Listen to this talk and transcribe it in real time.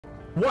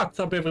What's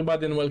up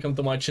everybody and welcome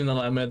to my channel.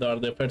 I'm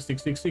Edar the first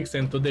 666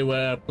 and today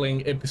we're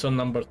playing episode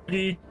number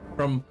 3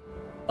 from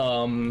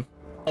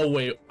A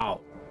Way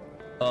Out.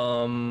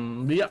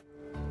 Yeah,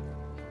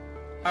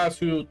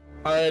 as you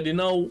already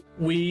know,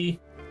 we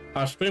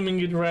are streaming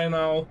it right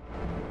now,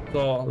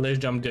 so let's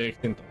jump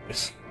direct into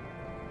this.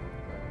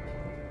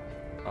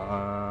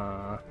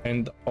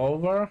 And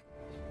over.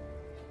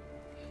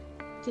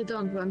 You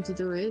don't want to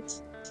do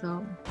it,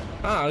 so...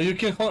 You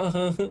can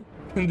hand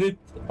it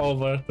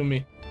over to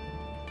me.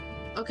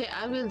 Okay,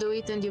 I will do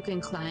it and you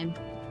can climb.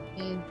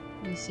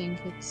 I think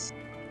it's...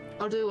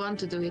 Or do you want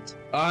to do it?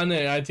 No,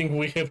 I think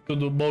we have to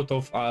do both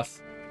of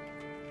us.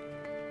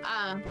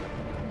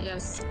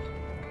 Yes.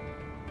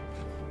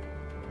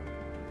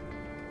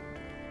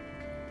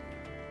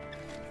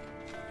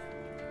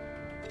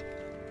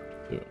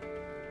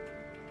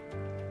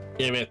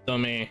 Give it to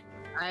me.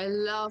 I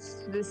love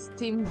this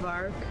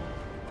teamwork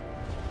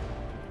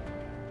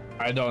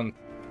I don't.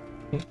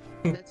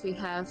 that we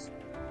have.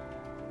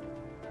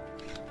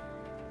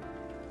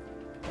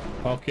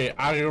 Okay,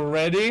 are you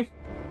ready?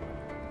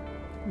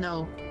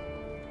 No.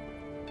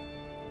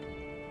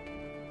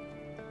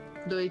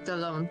 Do it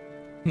alone.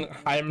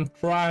 I'm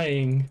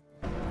trying.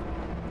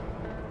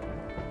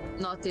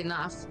 Not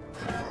enough.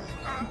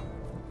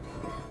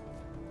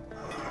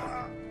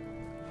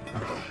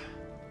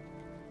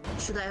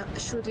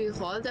 Should we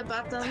hold the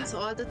buttons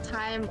all the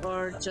time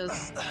or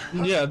just...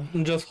 Yeah,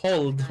 just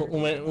hold.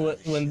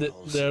 When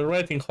the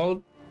writing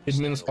hold, it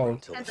means hold.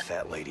 Until the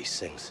fat lady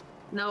sings.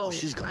 No,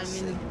 She's gonna I mean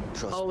sing.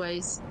 Trust me.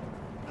 always.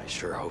 I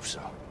sure hope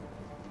so.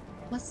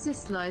 What's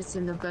this noise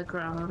in the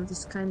background?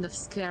 It's kind of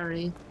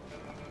scary.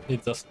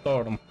 It's a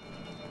storm.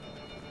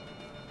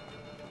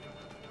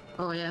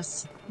 Oh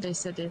yes, they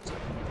said it.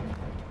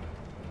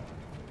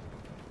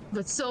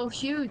 But so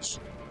huge.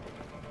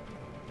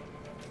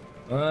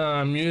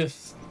 I'm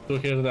used to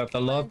hear that a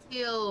lot.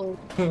 Ventile.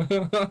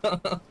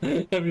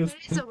 Have you There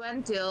is a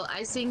ventile,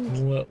 I think.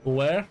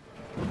 Where?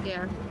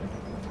 Here,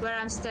 where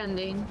I'm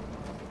standing.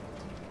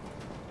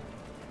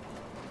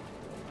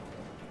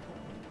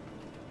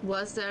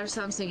 Was there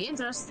something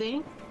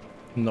interesting?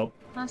 Nope.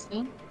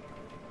 Nothing.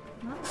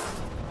 No?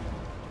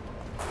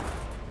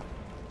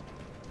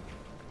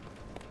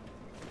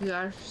 You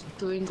are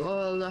doing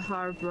all the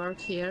hard work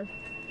here.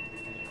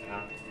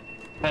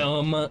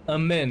 I'm a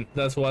man.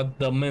 That's what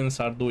the men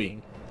are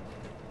doing.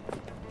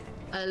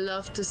 I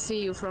love to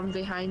see you from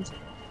behind.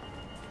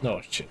 No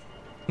shit.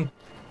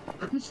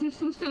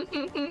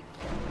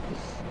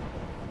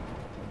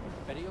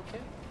 Betty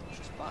okay?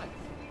 She's fine.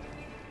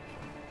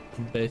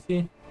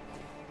 Betty?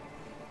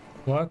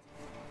 What?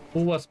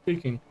 Who was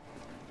speaking?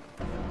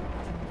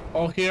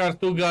 Oh, here are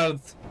two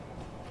guards.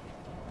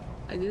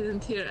 I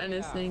didn't hear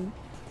anything.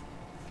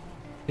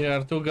 Here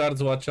are two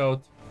guards, watch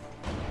out.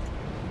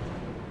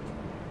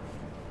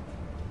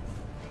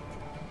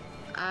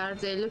 Are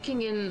they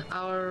looking in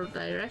our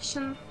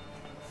direction?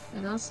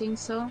 I don't think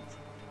so.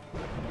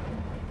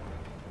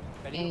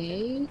 Betty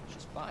Hey. okay?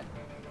 She's fine.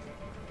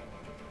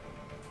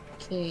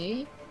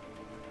 Okay.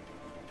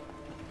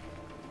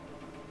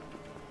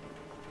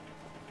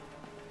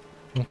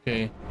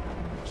 Okay,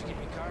 Did you get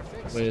your car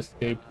fixed? we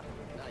escape.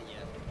 Not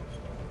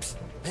yet.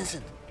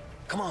 Vincent,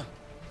 come on.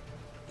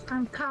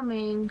 I'm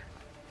coming.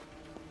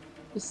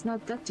 It's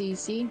not that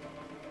easy.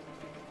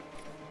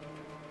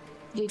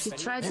 Did you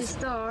try this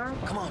door?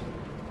 Come on.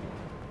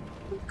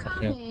 I'm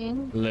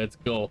coming. Let's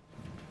go.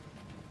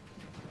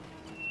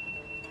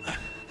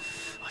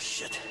 Oh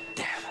shit.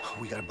 Damn.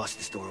 We gotta bust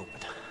this door open.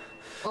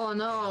 Oh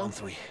no. On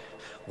 3.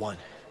 1,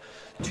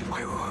 2.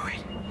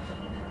 Wait.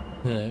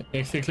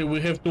 Exactly, we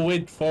have to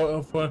wait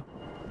for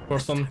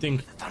something,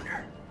 The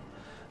thunder.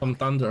 some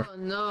thunder. Oh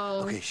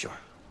no. Okay, sure.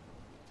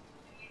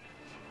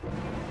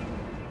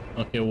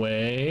 Okay,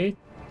 wait.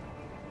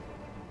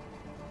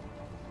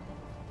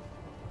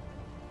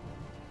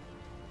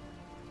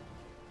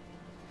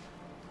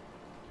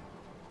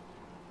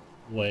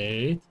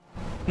 Wait.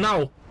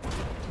 Now!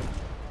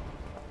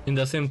 In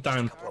the same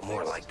time. Or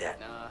more like that.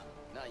 Nah,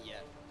 not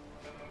yet.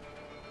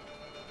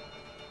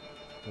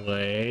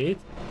 Wait.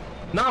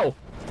 Now!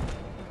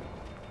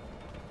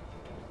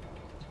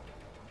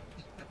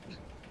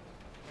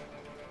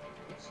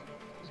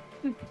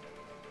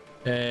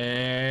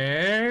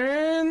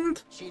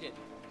 And Cheated.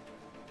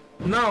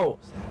 now!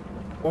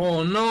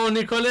 Oh no,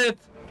 Nicolette!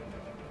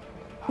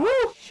 Woo!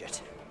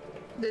 Shit.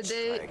 Did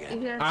they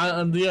hear?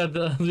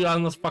 You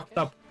almost fucked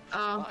up.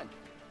 Oh. Fine.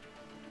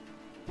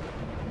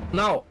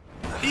 Now!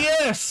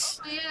 Yes!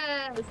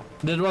 Yes!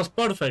 That was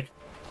perfect.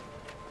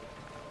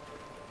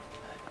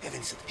 Hey,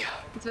 Vincent. Yeah.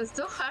 It was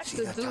so hard See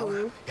to that do.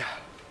 tower? Yeah.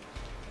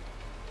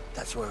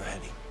 That's where we're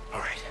heading. All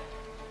right.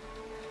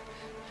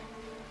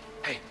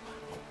 Hey,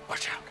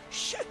 watch out.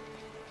 Shit.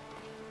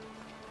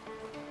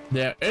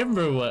 They're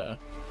everywhere.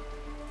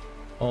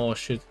 Oh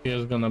shit,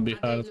 here's gonna be Are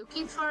they hard.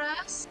 looking for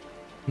us?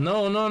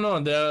 No,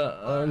 they're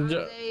Or are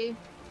they...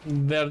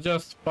 they're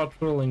just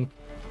patrolling.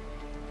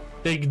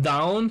 Take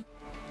down.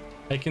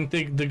 I can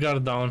take the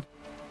guard down.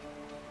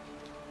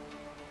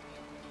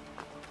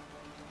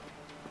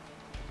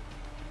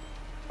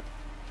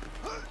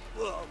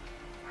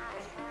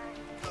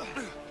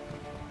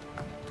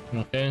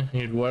 Okay,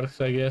 it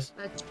works, I guess.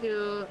 But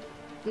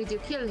did you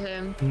kill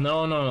him?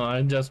 No,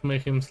 I just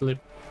make him sleep.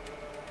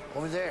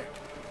 Over there,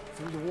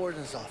 through the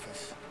warden's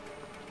office.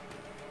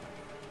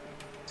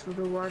 Through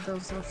the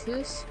warden's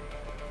office?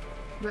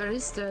 Where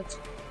is that?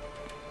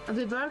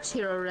 We worked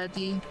here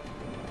already.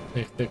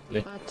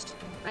 Exactly. But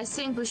I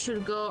think we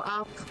should go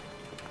up.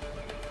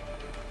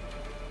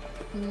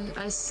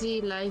 I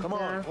see light Come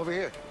there. on, over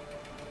here.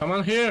 Come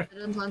on here! I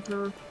don't want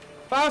to.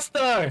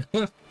 Faster!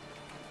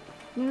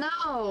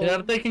 No!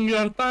 You're taking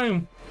your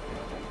time.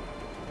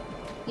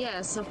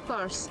 Yes, of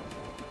course.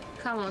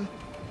 Come on.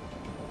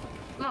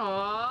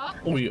 Aww.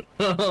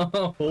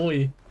 Oi.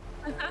 Oi.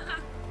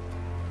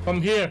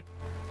 Come here.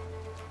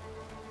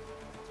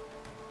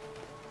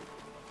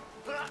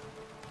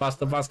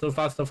 Faster, faster,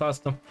 faster,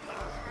 faster.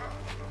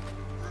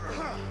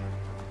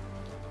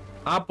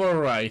 Up or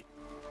right?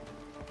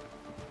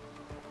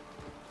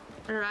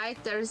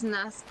 Right, there is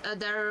not.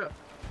 There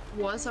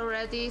was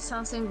already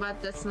something,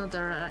 but that's not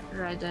the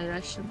right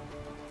direction.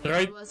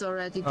 Right? I was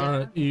already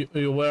there.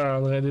 You were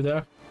already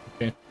there?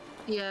 Okay.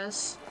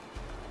 Yes,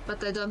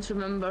 but I don't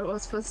remember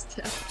what was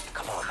there.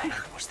 Come on, man.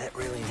 Was that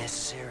really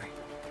necessary?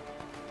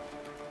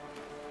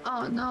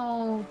 Oh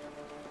no.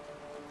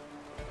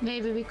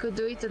 Maybe we could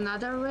do it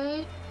another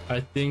way? I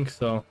think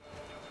so.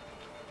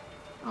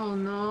 Oh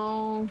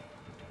no.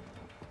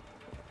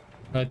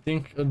 I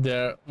think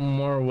there are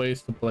more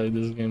ways to play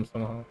this game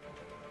somehow.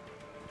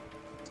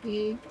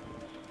 Okay.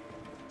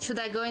 Should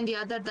I go in the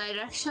other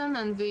direction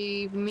and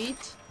we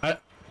meet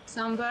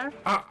somewhere?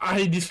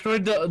 I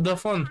destroyed the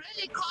phone.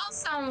 Really call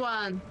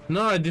someone.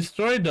 No, I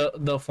destroyed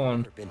the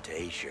phone. Never been to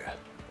Asia.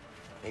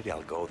 Maybe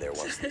I'll go there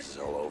once this is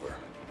all over.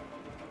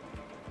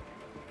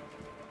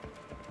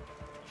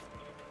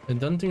 I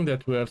don't think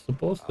that we are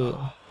supposed to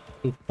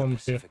come here.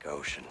 Pacific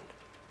Ocean.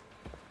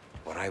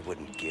 What I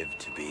wouldn't give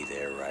to be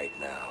there right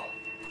now.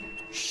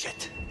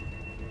 Shit.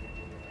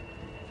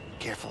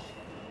 Careful.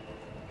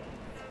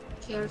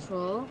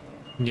 Careful.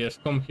 Yes,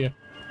 come here.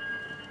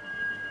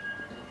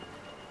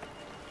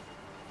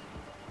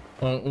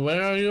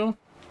 Where are you?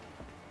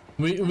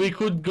 We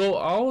could go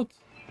out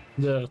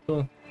there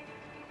too.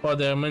 Oh,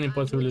 there are many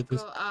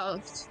possibilities. Go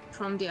out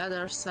from the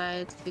other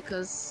side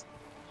because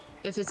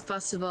if it's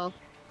possible.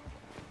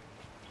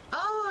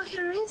 Oh,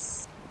 here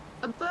is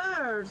a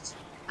bird.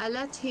 I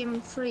let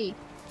him free.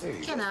 There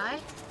you Can go. I?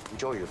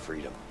 Enjoy your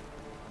freedom.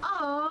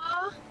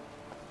 Oh,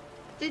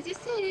 did you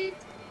see it?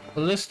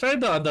 Let's try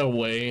the other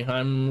way.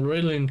 I'm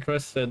really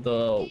interested.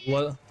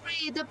 What?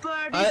 Free, the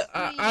bird is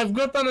free. I've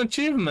got an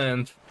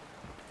achievement.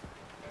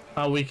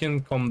 We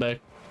can come back.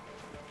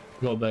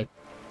 Go back.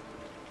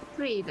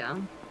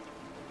 Freedom.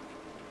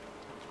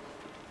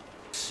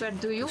 Where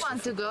do you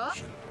want to go?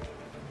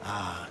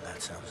 Ah,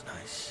 that sounds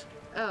nice.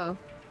 Oh,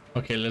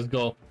 Okay, let's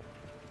go.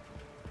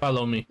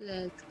 Follow me.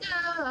 let's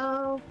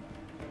go.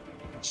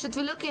 Should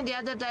we look in the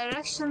other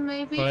direction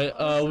maybe? Right,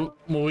 also?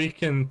 we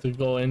can't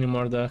go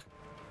anymore there.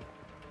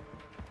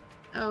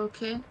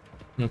 Okay.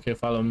 Okay,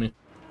 follow me.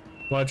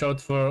 Watch out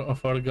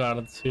for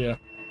guards here.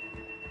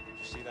 Did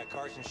you see that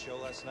Carson show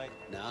last night?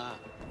 Nah.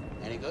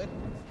 Any good?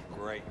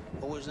 Great.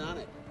 Who was on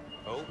it?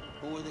 Oh,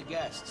 Who were the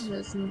guests?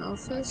 There's an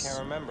office. can't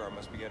remember. I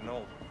must be getting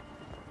old.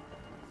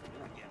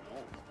 You're not getting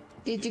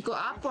old. Did you go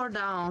up or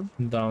down?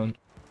 Down.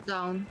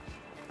 Down.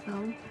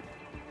 Down.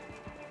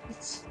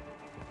 It's...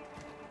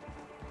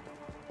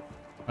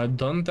 I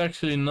don't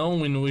actually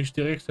know in which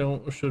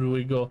direction should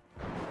we go.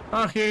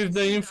 Ah, here is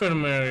the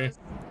infirmary.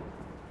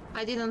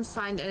 I didn't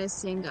find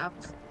anything up.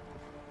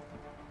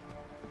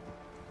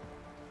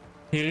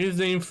 Here is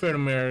the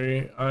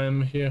infirmary. I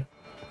am here.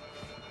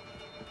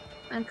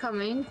 I'm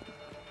coming.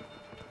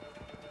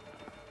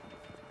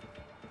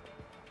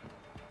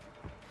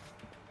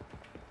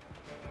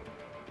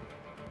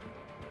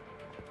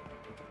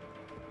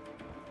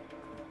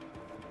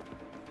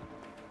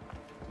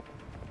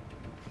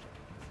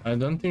 I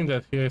don't think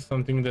that here is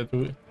something that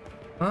we...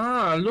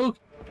 Ah, look!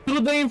 To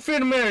the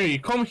infirmary!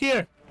 Come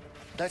here!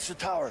 That's the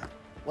tower.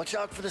 Watch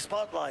out for the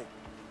spotlight.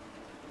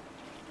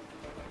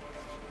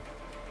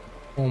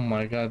 Oh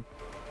my god.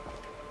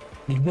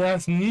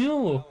 That's new!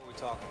 What are we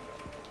talking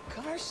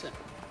about? Carson.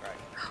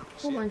 Right.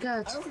 Oh my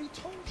god. I already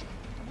told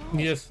you.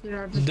 Yes.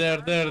 Here are the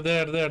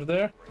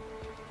There.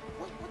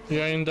 What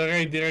You are in the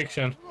right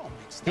direction. We're all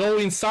mixed up. Go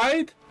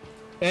inside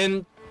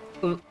and...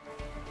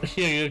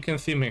 here, you can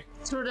see me.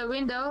 Through the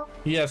window?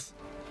 Yes.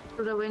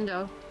 Through the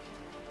window.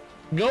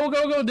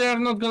 Go, they are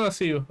not gonna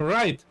see you.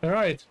 Right.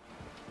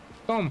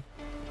 Come.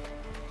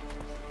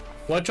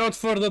 Watch out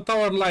for the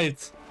tower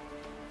lights.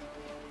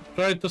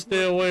 Try to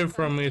stay away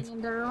from it.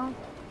 In the room.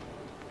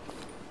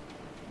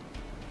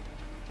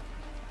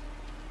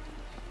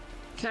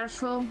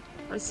 Careful.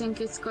 I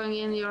think it's going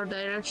in your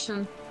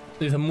direction.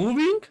 Is it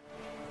moving?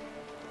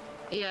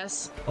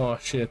 Yes. Oh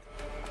shit.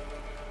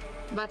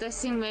 But I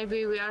think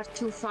maybe we are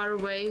too far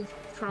away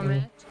from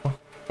it.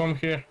 Come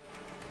here.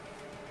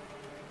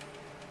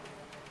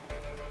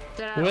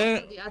 There are Where-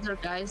 also the other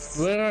guys.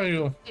 Where are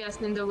you? Yes,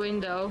 in the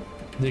window.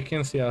 They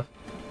can see us.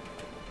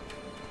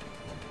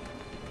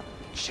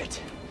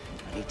 Shit.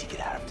 I need to get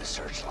out of the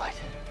searchlight.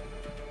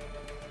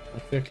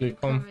 Exactly,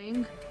 come.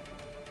 Coming.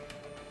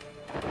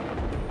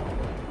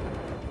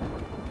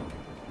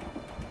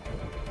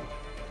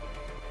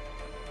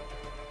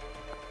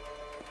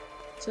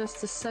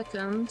 Just a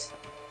second.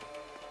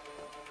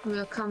 We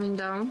are coming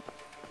down.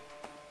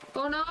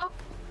 Oh no!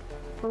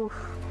 Oh,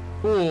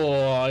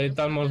 Oh, it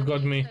almost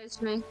got me.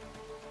 touched me.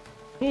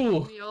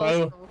 Ooh, Me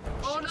also.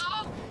 Oh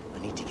no! I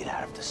need to get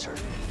out of the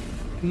searchlight.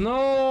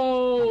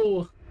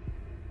 no!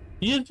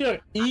 Use your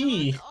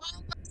E.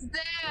 Almost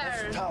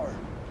there! Tower.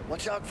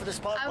 Watch out for the I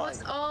spotlight.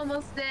 was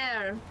almost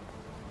there.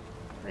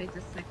 Wait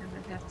a second,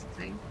 I have to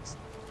think.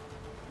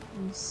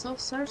 I'm so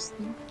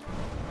thirsty.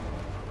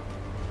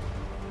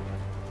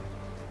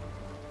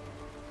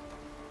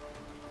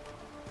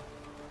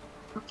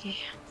 Okay.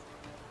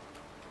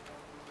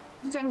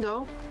 You can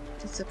go.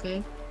 It's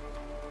okay.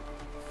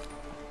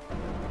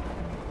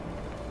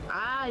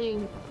 Ah,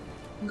 you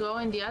go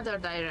in the other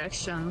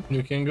direction.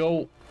 You can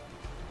go.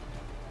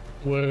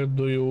 Where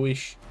do you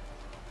wish?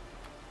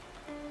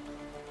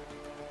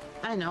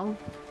 I know.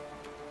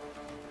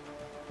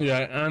 You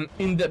are an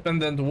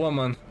independent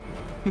woman.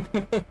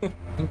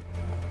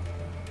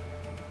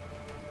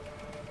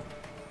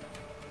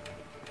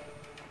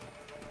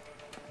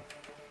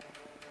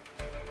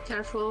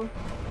 Careful.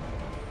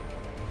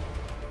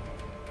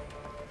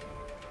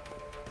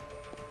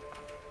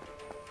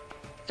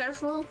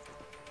 Careful.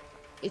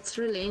 It's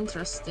really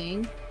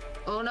interesting.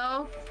 Oh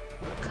no!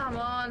 Come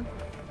on!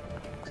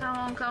 Come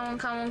on, come on,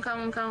 come on, come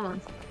on, come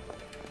on.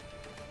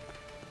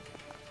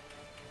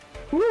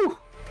 Woo!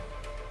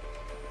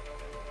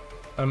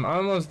 I'm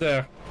almost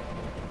there.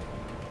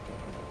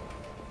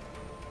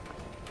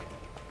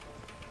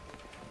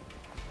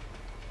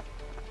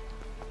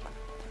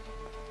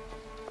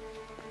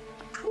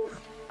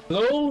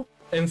 Slow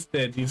and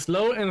steady,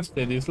 slow and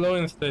steady, slow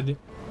and steady.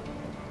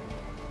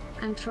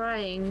 I'm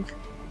trying.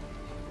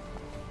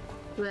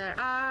 Where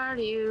are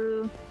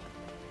you?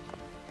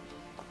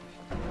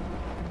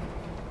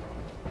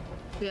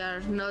 We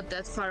are not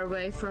that far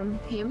away from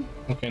him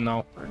Okay,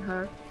 now or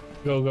her.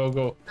 go, go,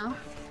 go. No?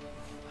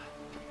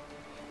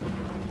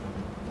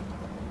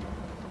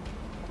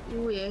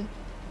 Ooh, yeah.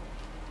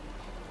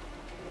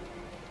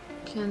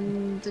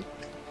 Can the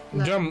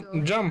light Jump,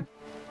 go jump. there?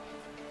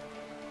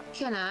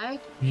 Can I?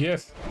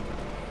 Yes.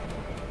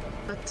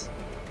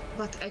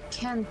 But I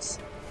can't.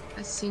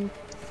 I think.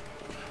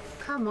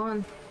 Come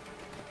on.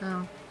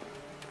 No.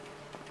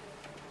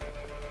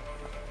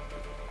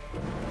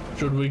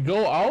 Should we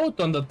go out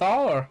on the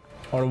tower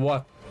or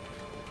what?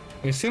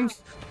 It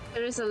seems.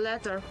 There is a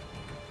letter.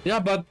 Yeah,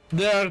 but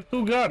there are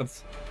two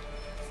guards.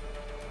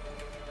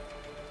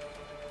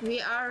 We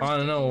are.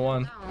 I know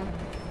one. down.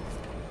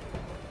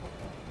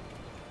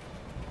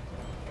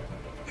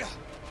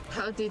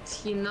 How did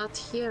he not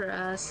hear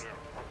us?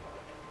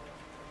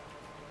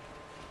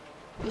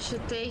 We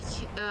should take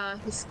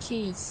his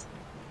keys.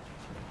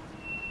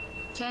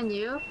 Can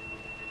you?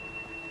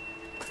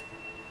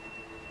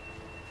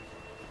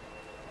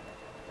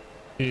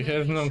 He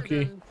has no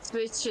key. Shouldn't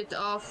switch it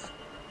off.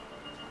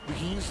 We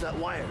can use that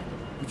wire.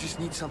 We just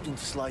need something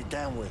to slide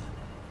down with.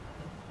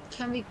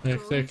 Can we go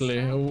Exactly.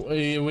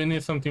 inside? We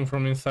need something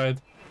from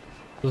inside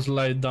to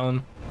slide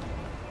down.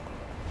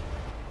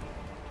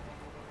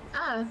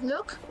 Ah,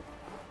 look.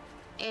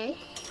 Eh?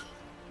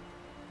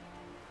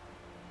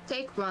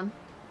 Take one.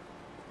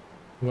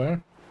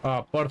 Where?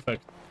 Ah,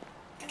 perfect.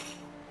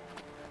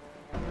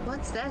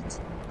 What's that?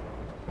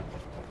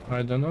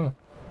 I don't know.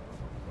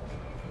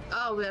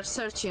 Oh, we are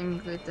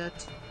searching with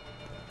that.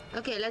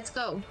 Okay, let's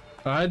go.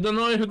 I don't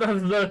know if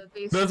that's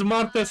the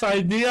smartest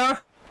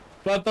idea,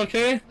 but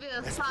okay. It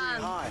will be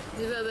fun. high.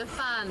 It will be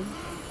fun.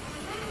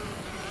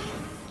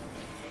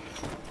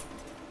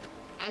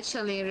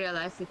 Actually, in real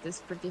life, it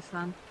is pretty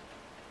fun.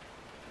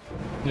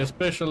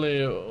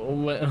 Especially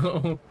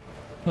when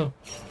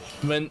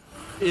when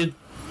it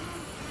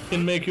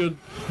can make you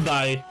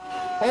die.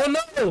 Oh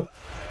no!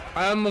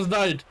 I almost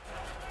died.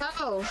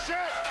 Oh!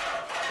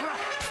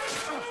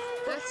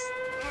 That's...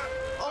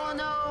 Oh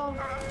no!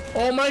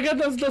 Oh my god,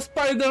 that's the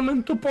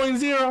Spider-Man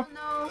 2.0. Oh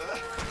no!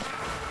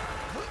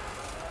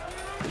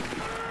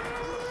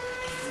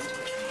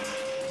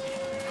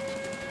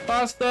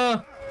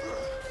 Faster!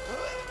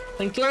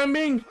 I'm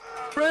climbing!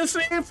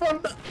 Pressing for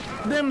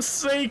damn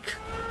sake!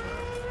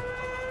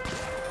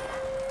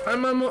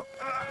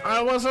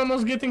 I was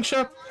almost getting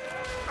shot.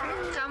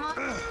 Come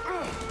on!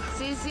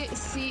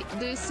 See,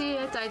 do you see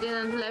it? I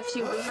didn't left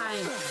you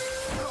behind.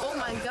 Oh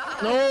my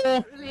god!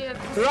 No! Really a-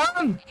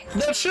 Run!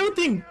 They're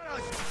shooting!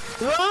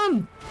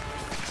 Run!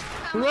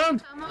 Come Run! on,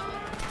 come on!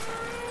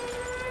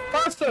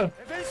 Faster!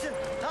 Hey, Vincent,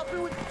 help me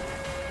with...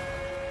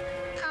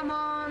 Come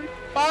on!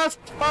 Fast!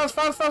 Fast!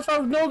 Fast! Fast!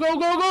 Fast! Go! Go! Go!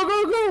 Go!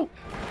 Go! Go!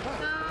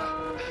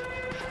 No!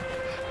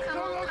 Come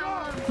on, come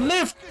on!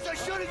 Lift! Because I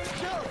shouldn't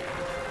kill.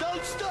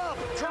 Don't stop.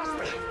 Trust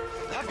me.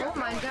 Oh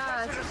my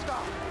god!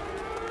 Stop.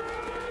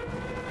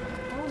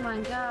 Oh my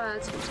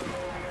god!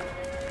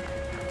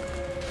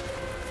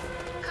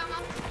 Come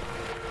on!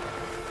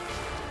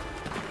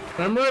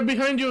 I'm right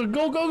behind you.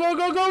 Go! Go! Go!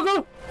 Go! Go!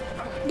 Go!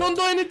 Don't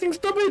do anything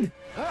stupid!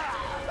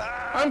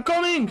 I'm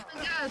coming! Oh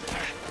my god.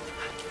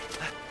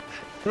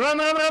 Run,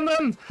 run, run,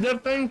 run! They're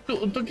trying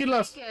to kill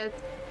us. Get.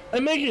 I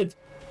make it!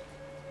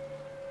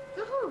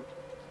 Woohoo.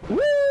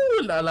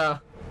 Woo la la!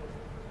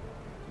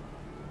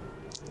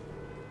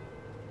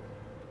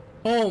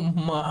 Oh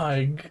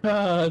my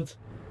god!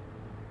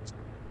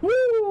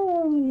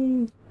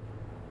 Woo!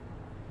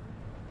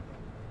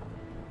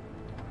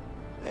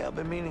 Hey, I've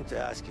been meaning to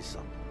ask you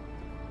something.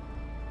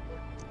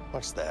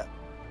 What's that?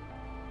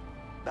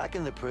 Back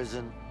in the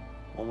prison,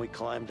 when we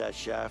climbed that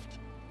shaft,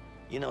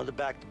 you know, the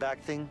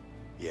back-to-back thing?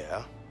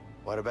 Yeah?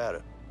 What about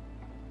it?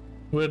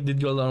 Where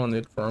did you learn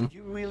it from? Did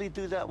you really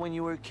do that when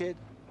you were a kid?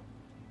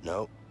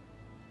 No.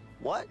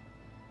 What?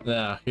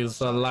 Yeah,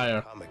 he's a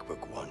liar. Comic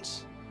book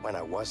once, when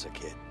I was a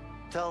kid.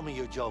 Tell me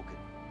you're joking.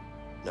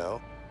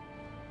 No.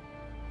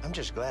 I'm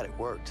just glad it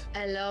worked.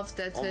 I love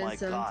that Oh my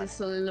Vincent God. is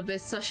a little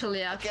bit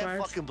socially I can't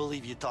awkward. fucking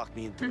believe you talked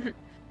me into it.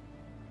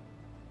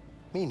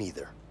 Me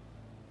neither.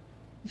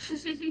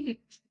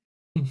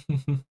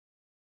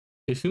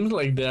 It seems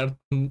like they are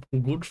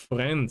good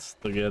friends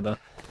together.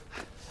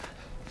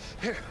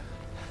 Here,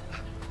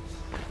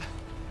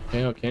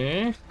 Okay,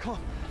 okay. come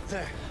on.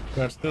 There.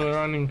 We're still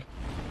running.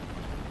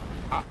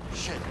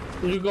 Shit.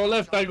 You go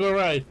left, I go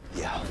right.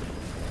 Yeah.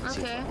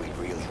 Okay. We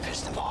really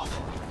pissed them off.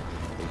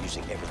 They're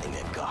using everything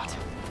they've got.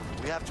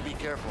 We have to be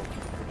careful.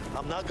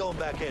 I'm not going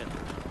back in.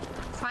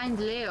 Find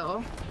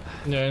Leo.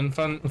 Yeah, and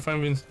find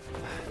Vincent.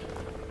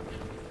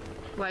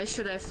 Why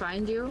should I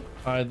find you?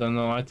 I don't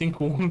know. I think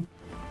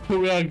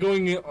we are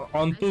going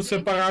on two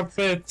separate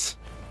paths.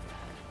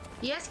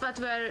 Yes, but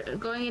we're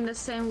going in the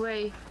same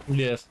way.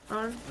 Yes.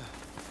 Or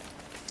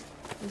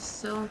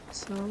so.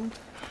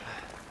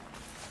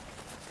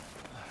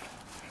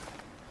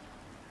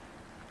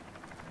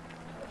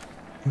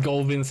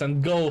 Go,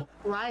 Vincent, go.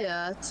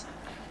 Quiet.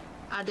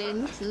 Are they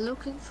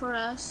looking for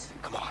us?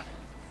 Come on.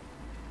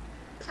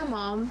 Come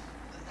on.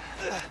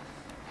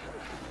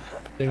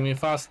 Take me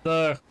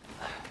faster.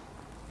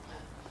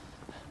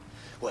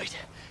 Wait.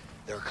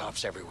 There are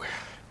cops everywhere.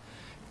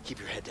 Keep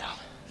your head down.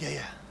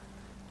 Yeah.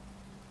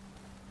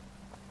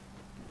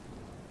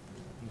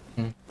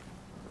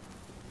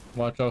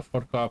 Watch out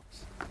for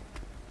cops.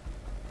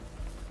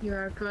 You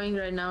are going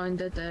right now in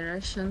that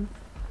direction.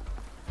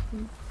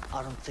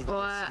 I don't think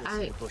Oh, they'll see us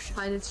in I the bushes.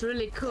 find it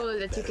really cool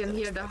that you can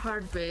hear the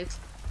heartbeat.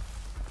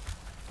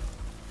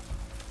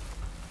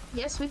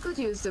 Yes, we could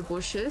use the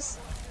bushes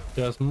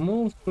Just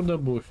move to the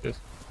bushes.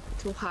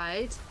 to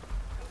hide.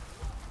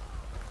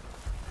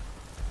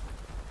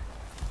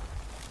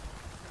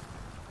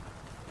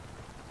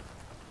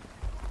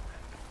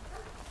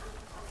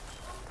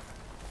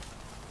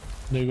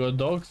 They got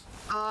dogs?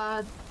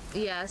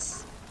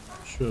 Yes.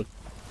 Shoot.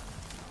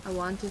 I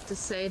wanted to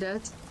say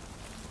that.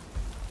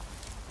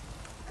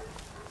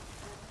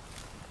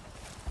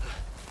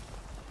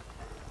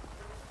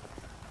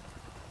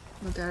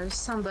 But there is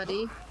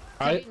somebody.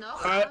 Did you know?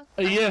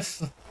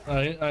 Yes.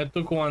 I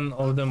took one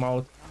of them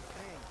out.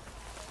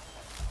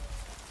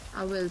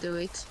 I will do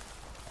it.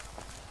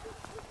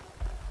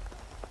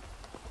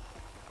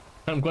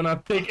 I'm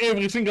gonna take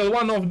every single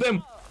one of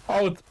them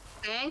out.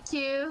 Thank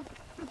you.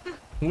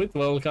 With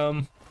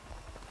welcome.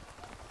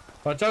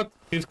 Watch out,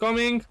 he's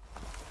coming.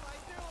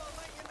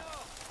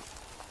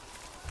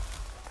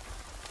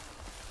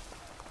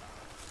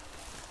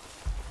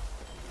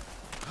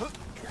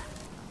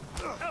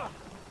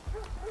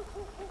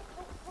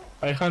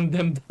 I hunt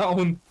them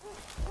down.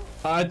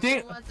 I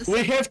think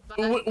we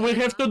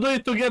have to do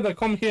it together.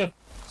 Come here.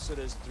 So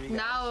there's three guys.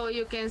 Now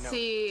you can No,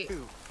 see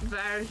two.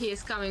 where he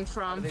is coming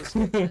from.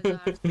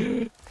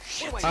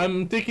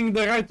 I'm taking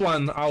the right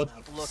one out.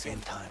 Same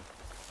time.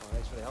 Oh,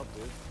 thanks for the help,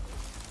 dude.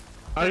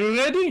 Are you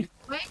ready?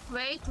 Wait.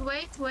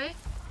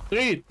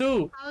 3,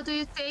 2, How do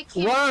you take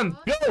him 1,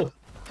 out? go!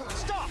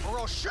 Stop, or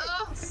I'll shoot.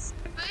 Oh,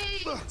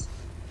 wait.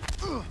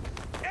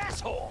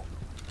 Asshole.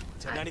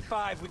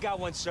 1095, we got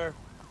one, sir.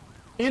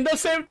 In the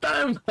same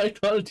time, I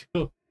told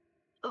you.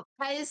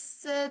 I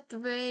said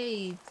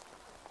wait.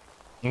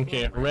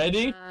 Okay,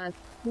 ready?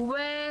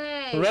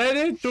 Wait.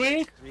 Ready?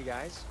 3 Three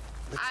guys.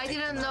 I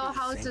didn't know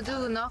how to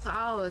do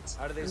knockout.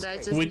 How do they And I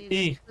escape? just with needed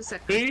E. 2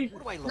 seconds. 3,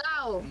 What do I look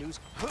No. news?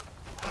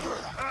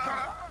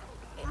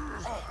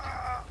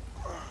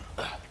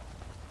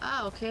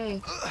 Ah,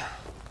 okay.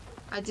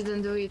 I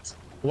didn't do it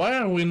why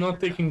are we not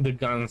taking the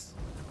guns?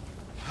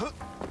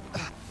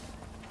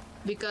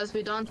 because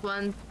we don't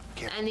want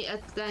any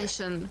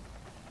attention.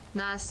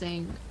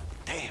 Nothing.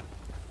 Damn.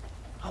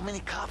 How many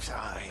cops are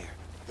out here?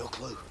 No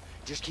clue.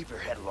 Just keep your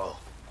head low.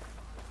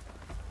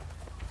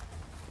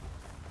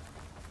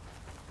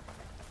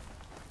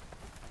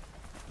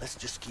 Let's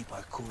just keep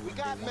our cool. We and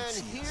got they won't men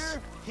see us.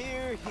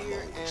 here,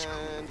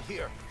 and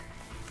here.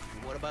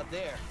 What about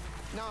there?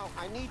 No,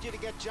 I need you to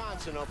get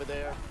Johnson over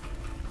there.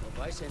 Well,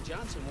 if I send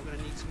Johnson, we're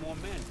gonna need some more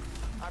men.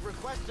 I've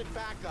requested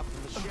backup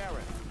from the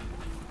sheriff.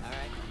 All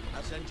right,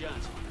 I'll send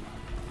Johnson.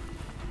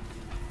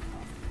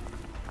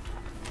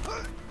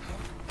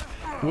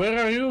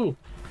 Where are you?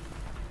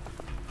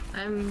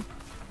 I'm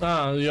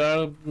Ah, you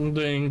are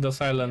doing the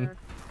silent. here.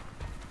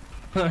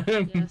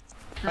 Yes.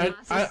 I,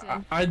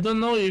 I I don't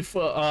know if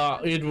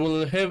it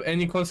will have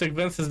any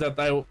consequences that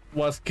I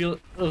was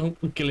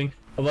killing.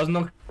 I was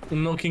not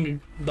knocking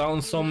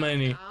down so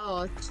many.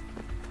 Out.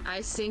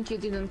 I think you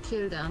didn't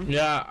kill them.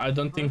 Yeah, I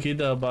don't think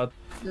either, but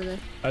Did it?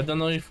 I don't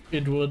know if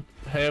it would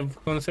have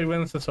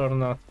consequences or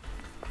not.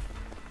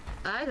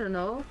 I don't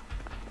know.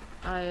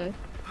 I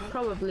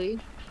probably.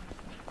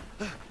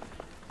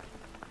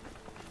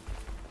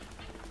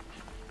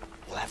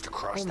 We'll have to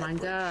cross Oh that my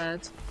bridge.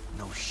 god.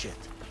 No shit,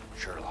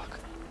 Sherlock.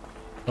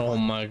 Oh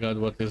my god,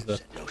 what is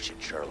that? No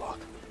shit, Sherlock.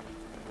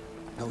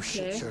 No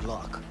shit, Okay.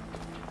 Sherlock.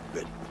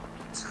 Good.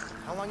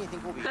 How long do you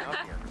think we'll be out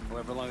here?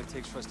 However long it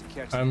takes for us to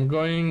catch I'm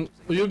going.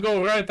 You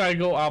go right, I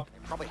go up.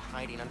 They're probably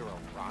hiding under a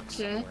rock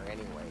Okay. somewhere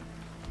anyway.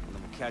 And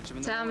then we'll catch them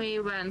in the Tell morning. me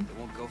when. They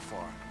won't go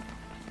far.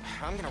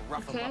 I'm gonna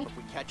rough them Okay. up if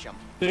we catch them.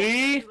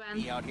 3,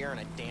 When. Be out here in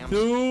a damn...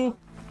 2,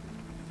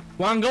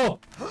 1, go!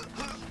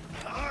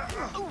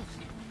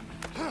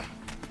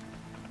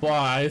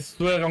 Wow, I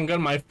swear on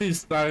God, my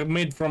fists are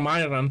made from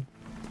iron.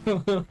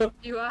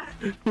 You are.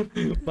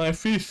 My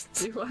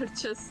fists. You are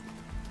just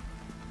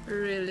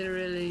really,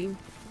 really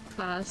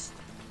fast.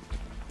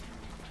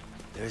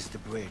 There's the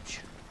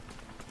bridge.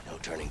 No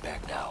turning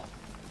back now.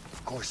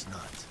 Of course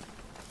not.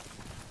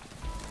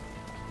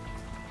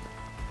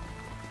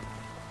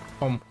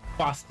 Come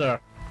faster,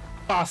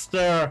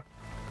 faster.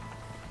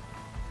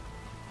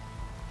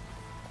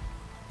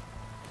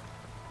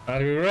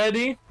 Are you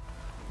ready?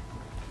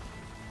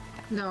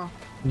 No.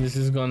 This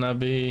is gonna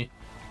be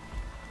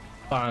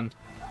fun.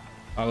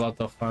 A lot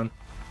of fun.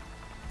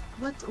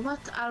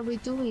 What are we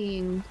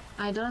doing?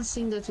 I don't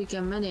think that we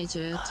can manage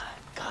it.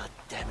 God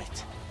damn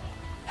it.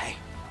 Hey,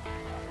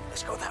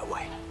 let's go that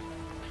way.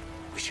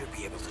 We should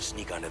be able to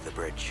sneak under the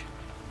bridge.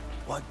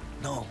 What?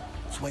 No,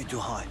 it's way too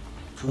high.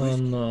 Too Oh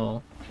risky.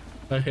 no.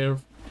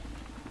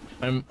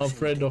 I'm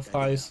afraid of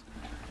heights.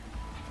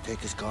 Take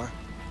his car,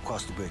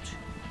 cross the bridge.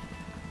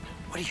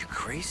 What are you,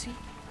 crazy?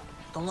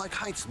 Don't like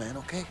heights, man,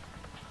 okay?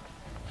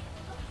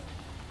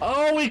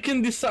 Oh, we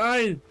can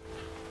decide.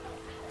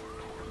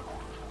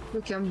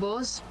 We can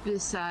both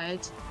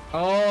decide.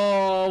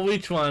 Oh,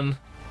 which one?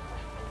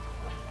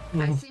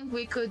 I think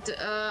we could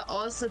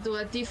also do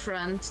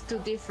two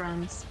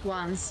different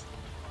ones.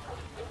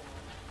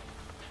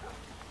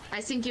 I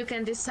think you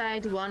can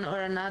decide one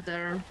or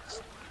another,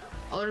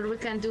 or we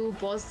can do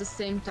both the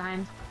same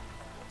time.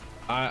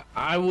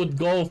 I would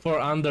go for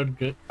under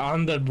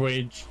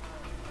bridge.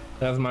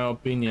 That's my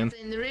opinion.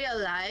 In real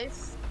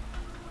life,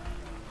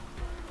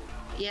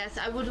 yes,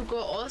 I would go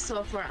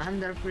also for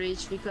under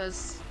bridge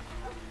because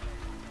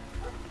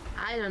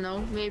I don't know,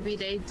 maybe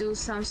they do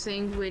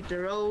something with the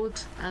road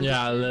and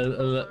Yeah,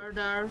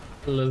 further.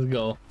 let's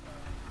go.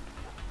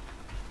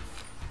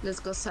 Let's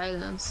go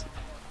silence.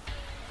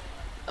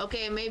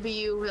 Okay, maybe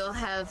you will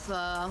have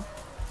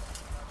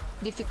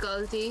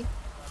difficulty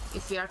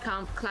if you are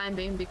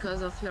climbing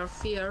because of your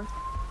fear.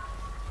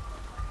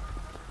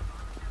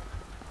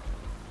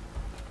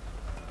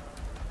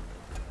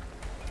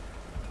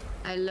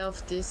 I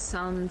love this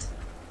sound.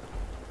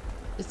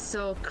 It's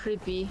so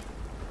creepy.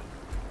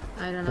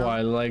 I don't know. Oh,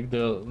 I like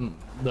the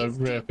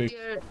graphic.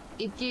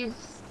 It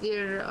gives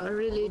your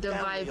really the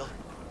Down, vibe. Leo.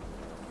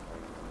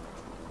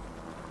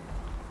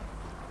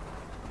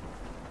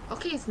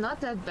 Okay, it's not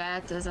that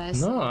bad as I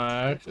No,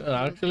 thought.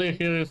 actually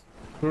here is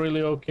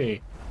really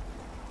okay.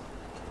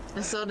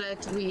 I saw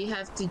that we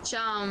have to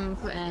jump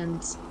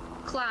and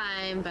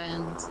climb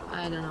and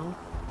I don't know.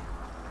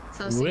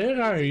 Something.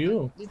 Where are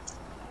you? It's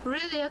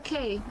really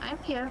okay. I'm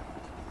here.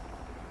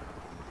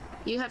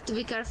 You have to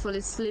be careful,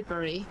 it's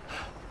slippery.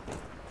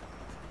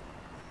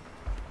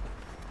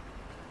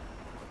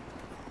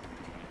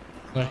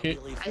 I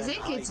Really I fed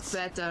think it's heights.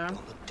 better.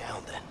 Don't look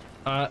down then.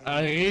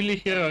 I really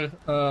hear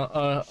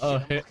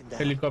a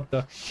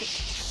helicopter.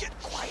 Shit,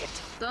 quiet.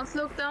 Don't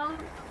look down.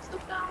 Don't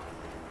look down.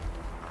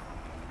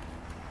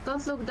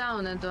 Don't look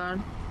down,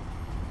 Edward.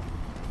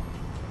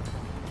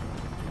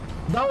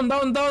 Down,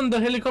 down, down! The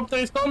helicopter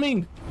is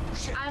coming!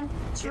 Shit. I'm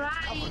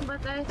trying,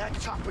 but I... That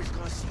chopper's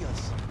gonna see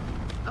us.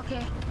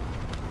 Okay.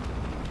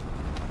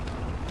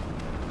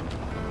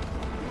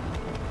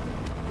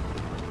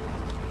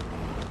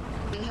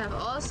 They have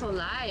also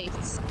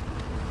lights.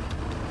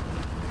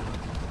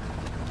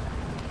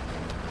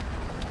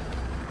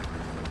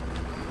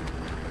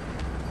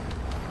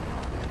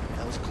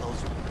 That was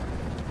close.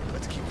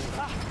 Let's keep moving.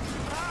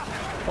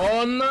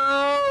 Oh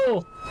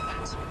no!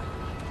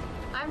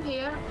 I'm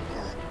here.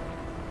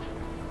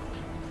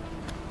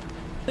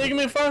 Take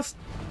me fast!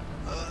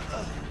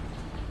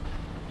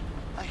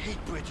 I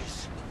hate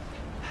bridges.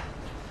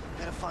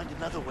 Gotta find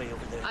another way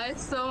over there. I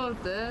saw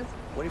that.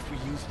 What if we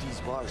use these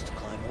bars to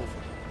climb over?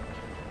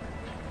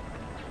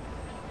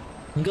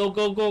 Go,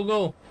 go, go,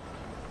 go!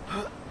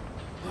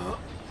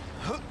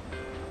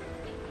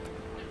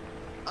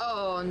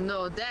 Oh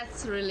no,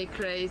 that's really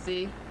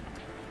crazy.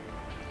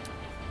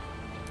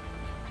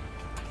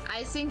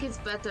 I think it's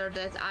better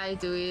that I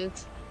do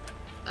it.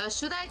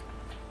 Should I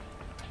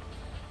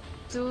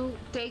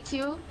take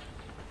you?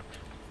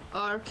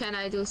 Or can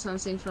I do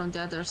something from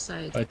the other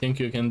side? I think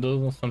you can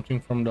do something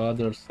from the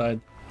other side.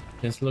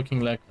 It's looking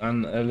like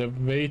an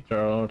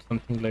elevator or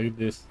something like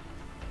this.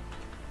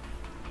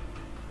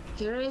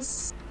 Here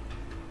is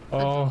a Oh,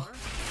 door.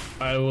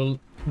 I will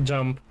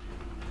jump.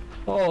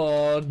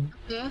 Oh,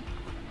 Yeah.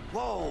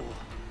 Whoa!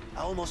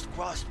 I almost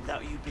crossed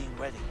without you being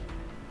ready.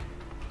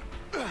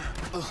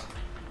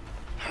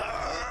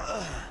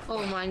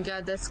 Oh my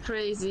god, that's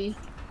crazy.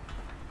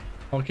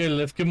 okay,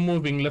 let's keep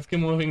moving. Let's keep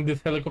moving.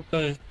 This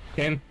helicopter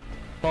can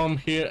come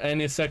here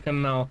any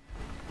second now.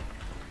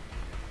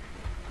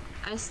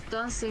 I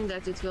don't think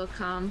that it will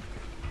come.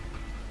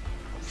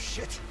 Oh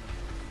shit!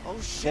 Oh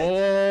shit!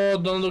 Oh,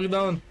 don't look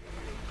down.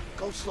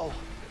 Go slow.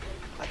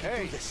 I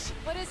can do this.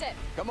 What is it?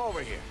 Come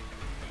over here.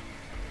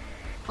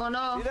 Oh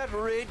no. See that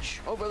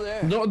ridge over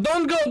there?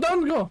 Don't go,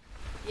 don't go.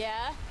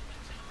 Yeah?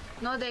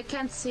 No, they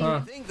can't see Huh.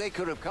 me. Think they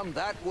could have come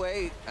that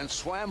way and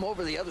swam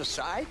over the other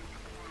side?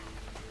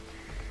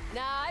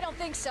 Nah, I don't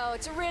think so.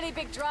 It's a really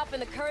big drop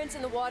and the currents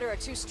in the water are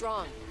too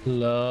strong.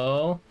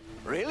 Hello.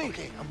 Really?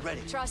 Okay, I'm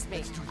ready. Trust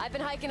me, I've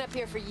been hiking up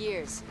here for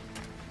years.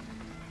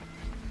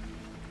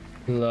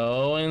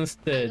 Hello I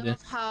instead.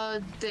 love how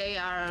they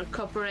are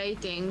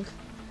cooperating.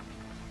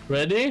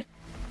 Ready?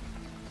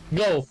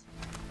 Go.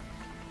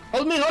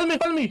 Hold me, hold me,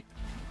 hold me.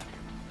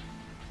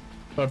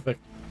 Perfect.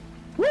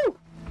 Woo!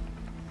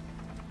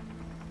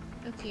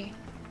 Okay,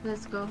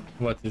 let's go.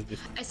 What is this?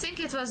 I think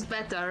it was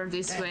better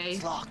this Damn, way.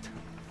 it's locked.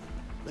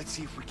 Let's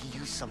see if we can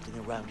use something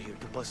around here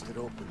to bust it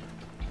open.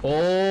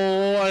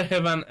 Oh, I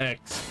have an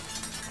axe.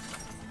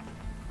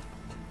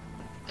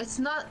 It's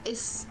not.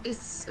 It's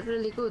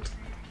really good.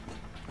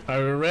 Are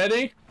you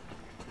ready?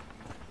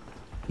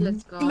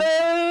 Let's go.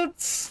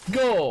 Let's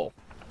go.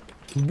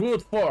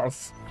 Brute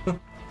force.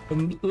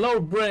 Low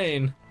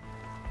brain.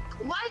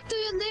 Why do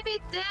you leave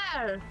it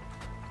there?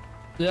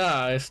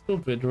 Yeah,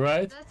 stupid,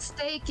 right? Let's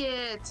take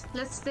it.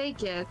 Let's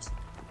take it.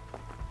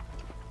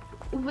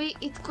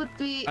 It could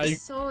be I-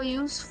 so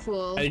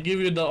useful. I give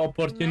you the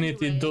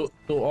opportunity to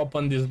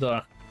open this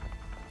door.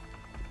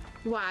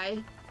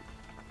 Why?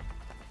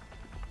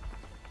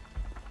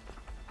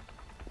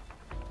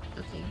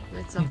 Okay,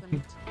 let's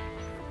open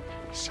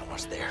it.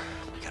 Someone's there.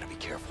 We gotta be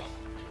careful.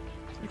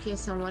 Okay,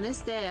 someone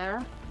is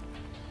there.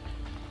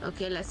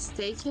 Okay, let's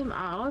take him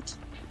out.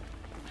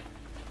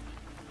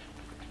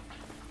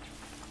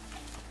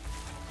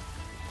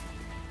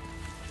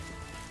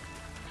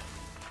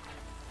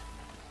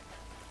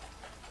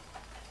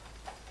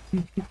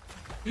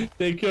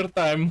 Take your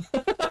time.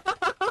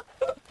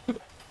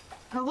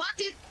 I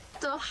wanted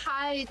to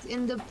hide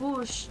in the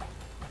bush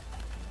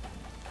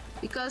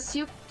because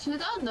you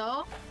don't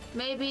know.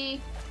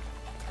 Maybe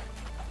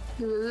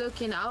he will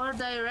look in our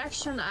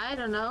direction. I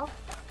don't know.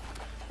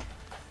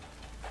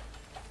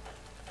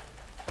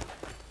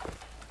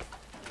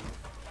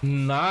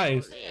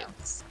 Nice.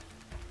 Yes.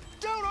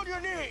 Down on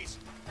your knees!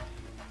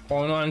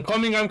 Oh no, I'm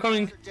coming, I'm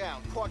coming.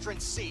 Down,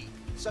 quadrant C.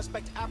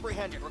 Suspect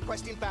apprehended,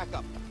 requesting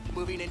backup.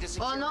 Moving into Oh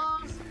security. no,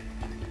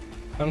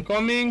 I'm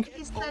coming.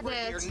 he said Over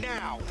here it.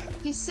 now!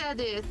 He said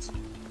it.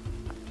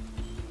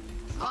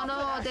 Oh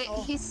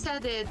no, he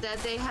said it that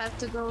they have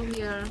to go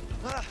here.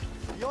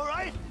 You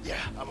alright? Yeah,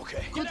 I'm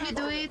okay. Could we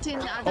do it in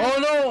other?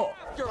 Oh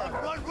no!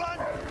 Run, run!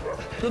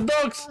 The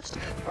dogs!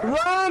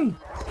 Run!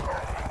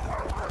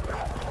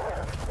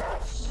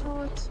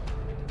 Shoot.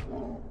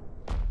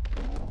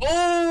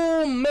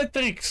 Oh,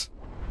 Matrix!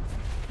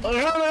 Run,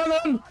 run,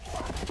 run!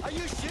 Are you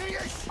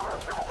serious?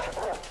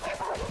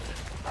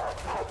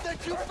 They're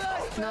too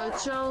fast! No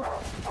joke.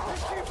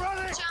 Just keep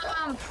running!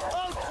 Jump!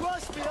 Oh,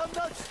 trust me, I'm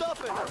not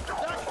stopping!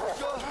 That's for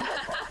sure!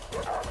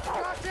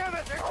 God damn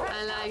it!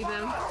 I like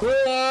them.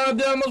 Oh,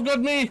 they almost got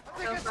me!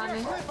 So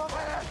funny.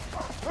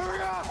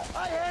 Hurry up!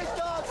 I hate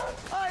dogs!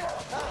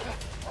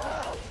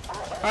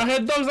 I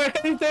hate dogs, I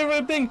hate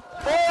everything!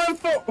 Oh, I'm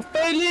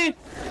failing!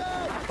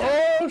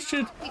 Oh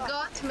shit! He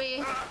got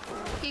me.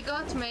 He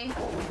got me.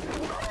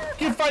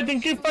 Keep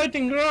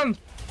fighting, run!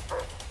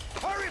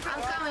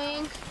 I'm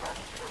coming.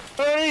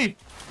 Hurry!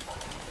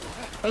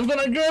 I'm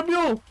gonna grab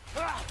you!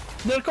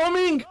 They're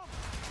coming!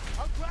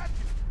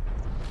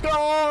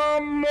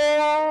 Come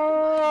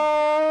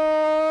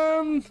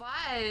on!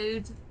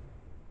 Wild.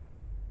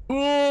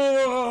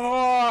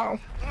 Oh,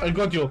 I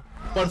got you.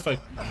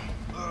 Perfect.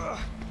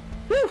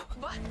 Whew.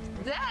 What?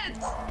 That?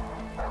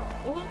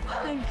 Oh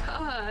my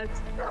god.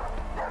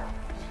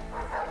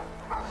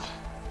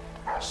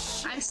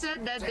 I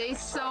said that they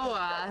saw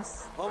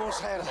us.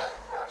 Almost had him.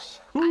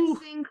 I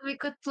think we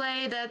could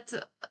play that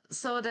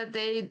so that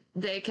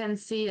they can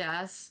see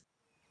us.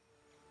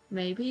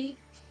 Maybe?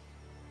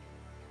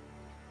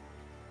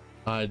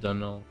 I don't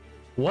know.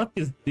 What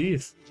is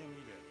this?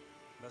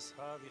 بس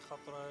هذه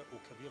خطرة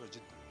وكبيرة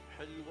جدا.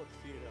 حلوة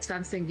كثيرة.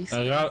 Something is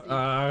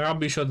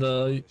Arabic or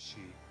the...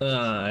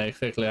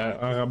 exactly,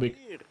 Arabic.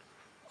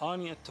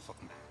 أنا أتفق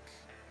معك.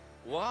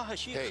 واه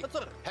شيء Hey,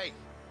 خطر. hey,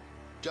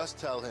 just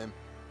tell him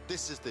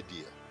this is the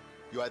deal.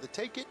 You either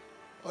take it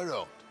or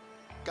don't.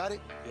 Got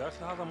it? يا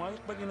أخي هذا ما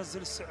يقبل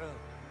ينزل السعر.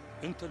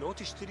 أنت لو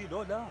تشتري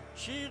لو لا.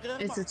 شيء غير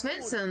Is it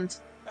معقول.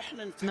 Vincent?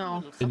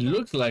 No. It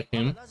looks like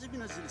him.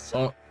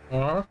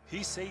 Or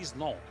He says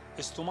no.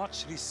 It's too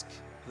much risk.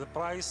 The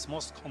price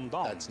must come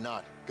down. That's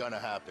not gonna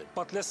happen.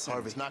 But listen,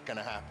 Harvey, it's not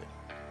gonna happen.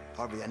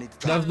 Harvey, I need to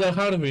talk. that's the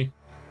Harvey.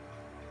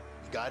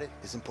 You got it?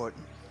 It's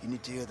important. You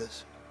need to hear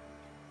this.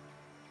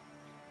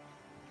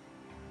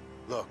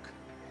 Look,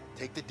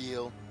 take the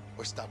deal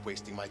or stop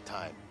wasting my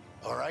time.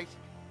 All right?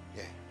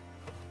 Yeah.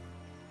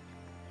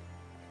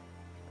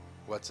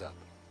 What's up?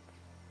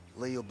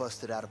 Leo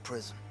busted out of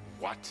prison.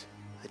 What?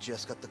 I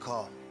just got the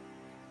call.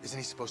 Isn't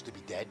he supposed to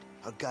be dead?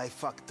 A guy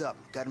fucked up.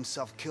 Got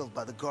himself killed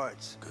by the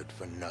guards. Good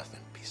for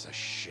nothing, piece of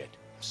shit.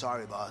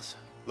 Sorry, boss.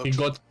 Look, He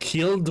got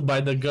killed by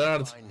the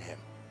guards. find him.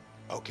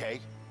 Okay?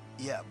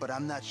 Yeah, but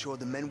I'm not sure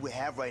the men we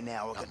have right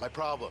now are Not my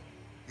problem.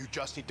 You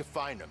just need to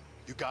find him.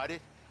 You got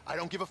it? I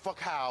don't give a fuck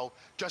how.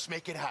 Just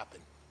make it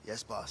happen.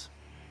 Yes, boss.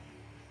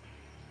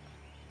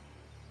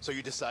 So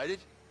you decided?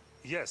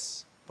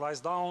 yes, price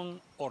down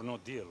or no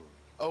deal.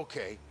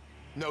 Okay.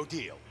 No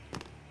deal.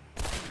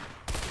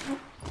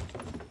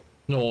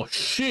 No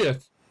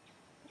shit.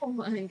 Oh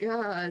my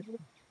god.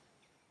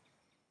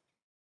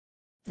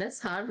 That's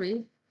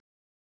Harvey.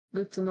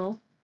 Good to know.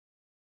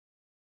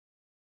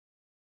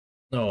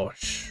 Oh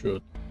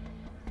shoot.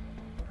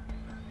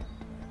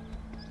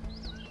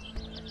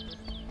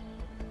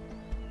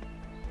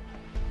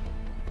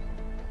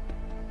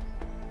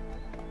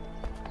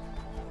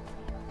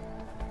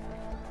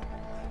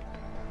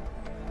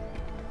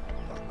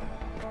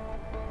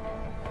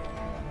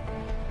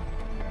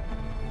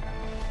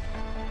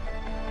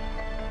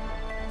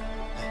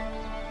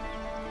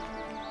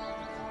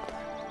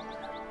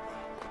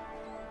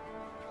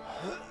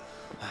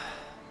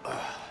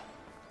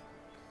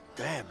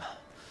 Damn.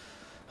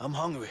 I'm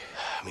hungry.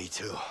 Me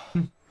too.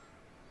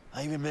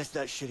 I even missed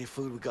that shitty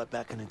food we got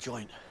back in the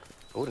joint.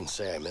 I wouldn't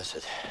say I miss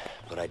it,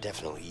 but I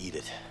definitely eat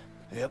it.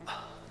 Yep.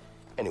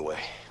 Anyway,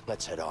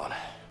 let's head on.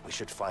 We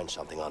should find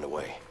something on the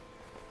way.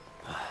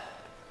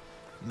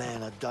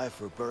 Man, I'd die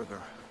for a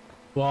burger.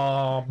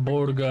 Wow,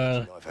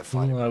 burger. know if I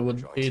find I a would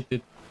joint. eat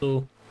it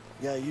too.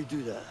 Yeah, you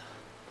do that.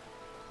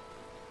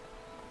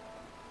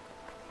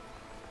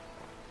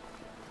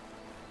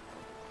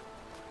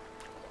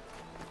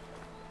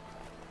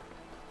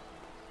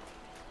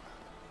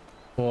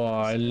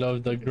 Wow, I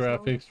love the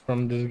graphics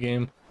from this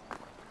game.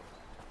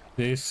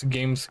 This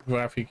game's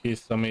graphic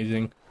is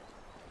amazing.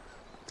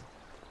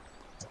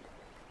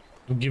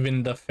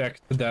 Given the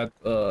fact that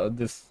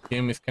this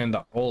game is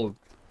kinda old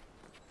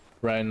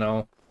right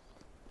now.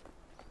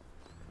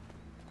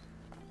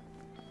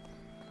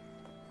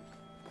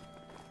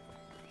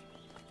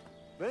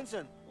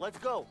 Vincent, let's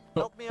go.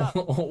 Help me out.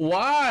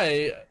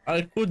 Why?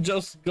 I could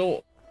just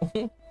go.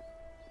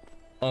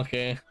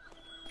 Okay.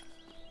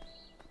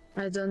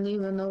 I don't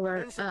even know where.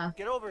 Vincent,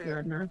 get over here.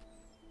 Gardner.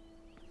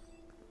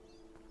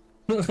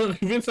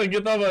 Vincent,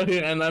 get over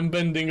here, and I'm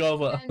bending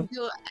over.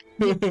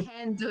 You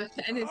can't do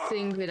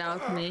anything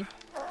without me.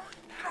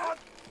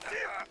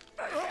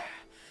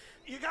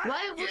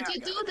 Why would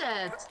you do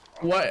that?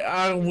 Why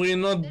are we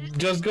not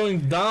just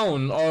going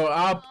down or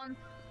up?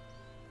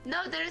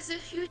 No, there is a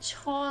huge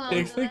hole on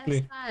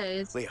Exactly. the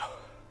left side. Leo,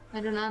 I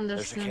don't there's a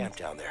understand. camp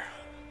down there.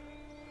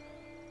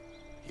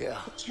 Yeah,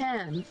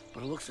 Camp.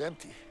 but it looks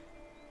empty.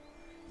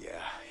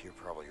 Yeah, you're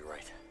probably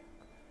right.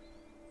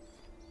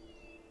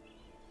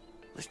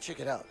 Let's check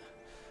it out.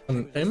 And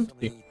Maybe there's something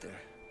empty. to eat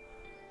there.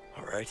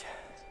 All right.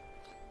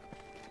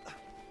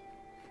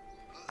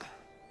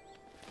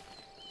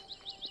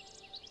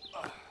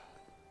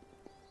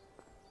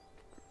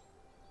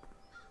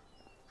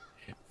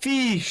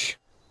 Fish.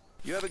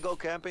 You ever go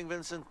camping,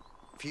 Vincent?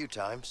 A few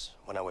times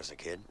when I was a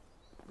kid.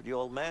 With the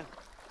old man?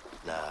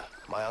 Nah,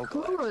 my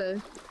uncle. Cool.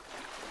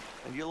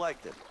 And you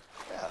liked it?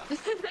 Yeah.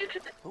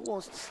 Who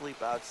wants to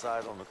sleep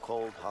outside on the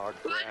cold, hard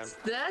ground What's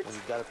that? when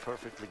you've got a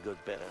perfectly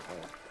good bed at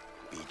home?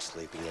 Beach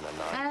sleeping in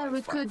a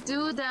We could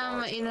do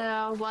them in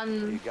a You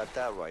one got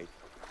that right.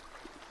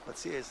 But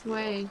seriously,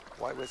 way.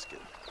 why risk it?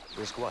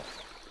 Risk what?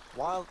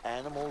 Wild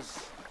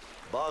animals,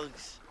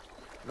 bugs,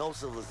 no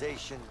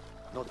civilization,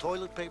 no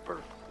toilet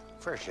paper.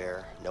 Fresh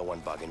air, no one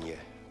bugging you,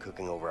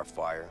 cooking over a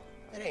fire.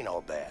 It ain't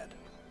all bad.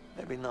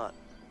 Maybe not,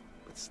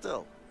 but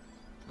still,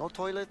 no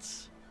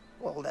toilets.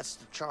 Well, that's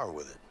the charm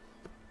with it.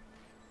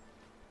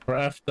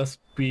 Craft a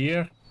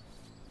spear.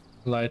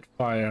 Light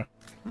fire.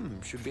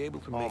 Should be able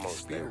to make Almost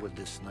a spear there. with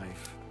this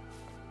knife.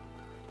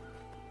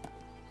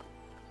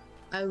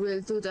 I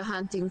will do the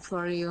hunting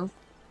for you.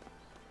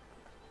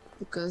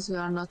 Because we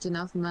are not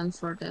enough men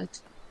for that.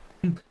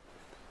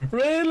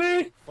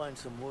 Really? Find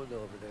some wood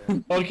over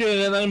there.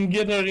 Okay, then I'm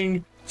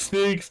gathering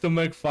sticks to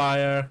make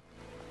fire.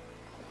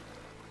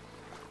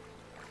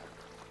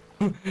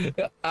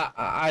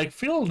 I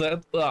feel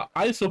that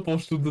I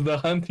supposed to do the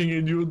hunting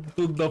and you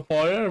do the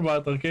fire,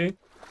 but okay.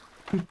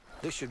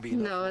 This should be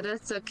enough. No,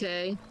 that's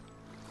okay.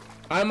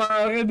 I'm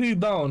already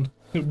down.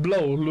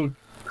 Blow, look.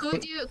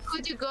 Could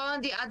you go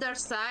on the other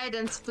side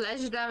and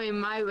splash them in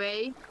my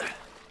way?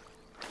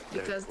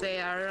 Because they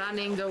are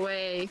running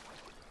away.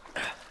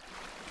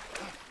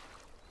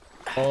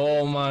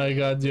 Oh my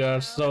god, you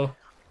are so...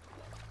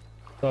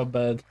 So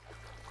bad.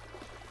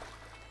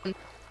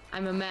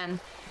 I'm a man.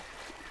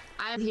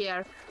 I'm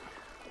here.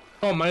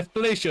 Oh, my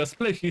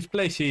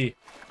splashy.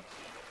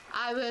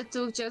 I will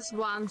took just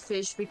one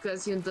fish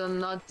because you do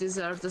not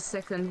deserve the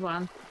second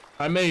one.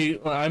 I may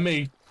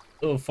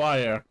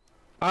fire.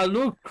 Ah,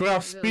 look, craft I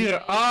will spear.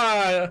 make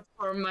Ah,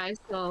 for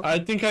myself. I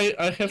think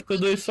I have to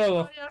do it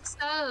solo. For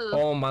yourself.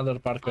 Oh, mother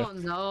Parker. Oh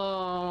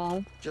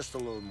no. Just a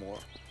little more.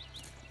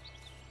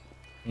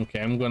 Okay,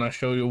 I'm gonna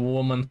show you,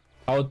 woman,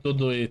 how to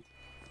do it.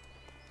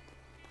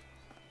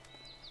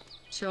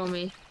 Show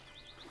me.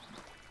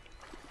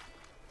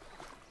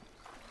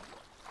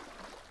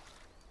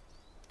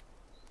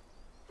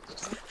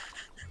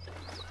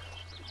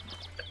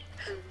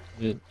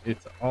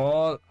 It's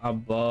all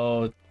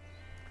about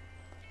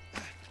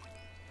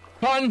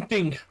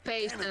hunting.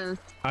 Patience.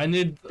 I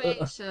need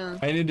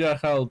your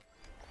help.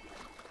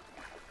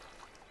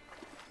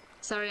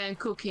 Sorry, I'm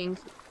cooking.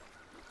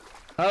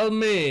 Help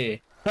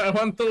me. I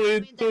want to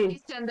eat too.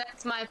 Kitchen,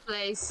 that's my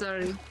place,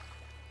 sorry.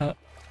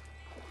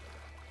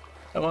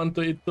 I want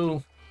to eat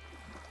too.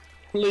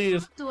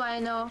 Please. What do I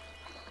know?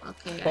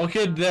 Okay.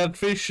 Okay, that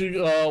fish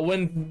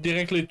went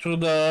directly through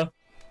the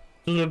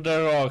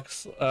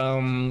rocks.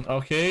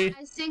 Okay.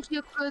 I think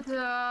you could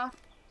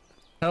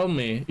Help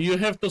me. You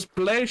have to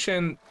splash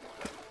and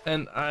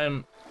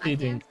I'm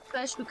eating. I can't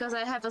splash because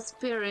I have a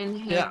spear in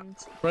hand.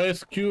 Yeah.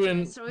 Press Q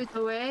and Throw it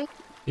away.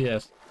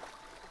 yes.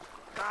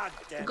 God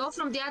damn. Go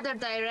from the other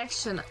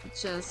direction,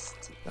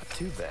 just. Not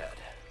too bad.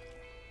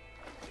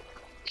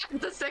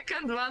 The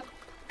second one.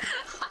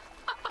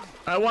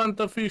 I want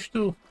the fish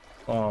too.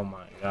 Oh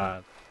my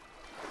god.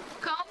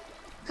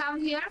 Come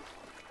here,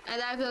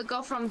 and I will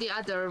go from the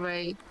other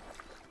way.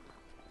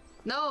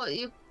 No,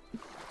 you.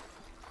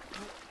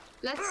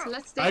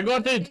 Let's take I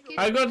got it.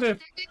 I got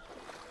it.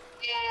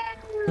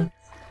 Yeah.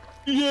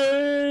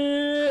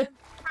 Yeah.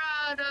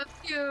 Proud of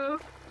you.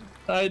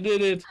 I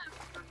did it.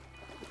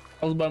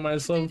 All by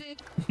myself. Did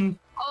it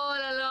all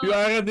alone. You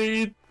already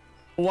eat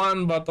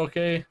one, but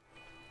okay.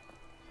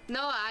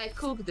 No, I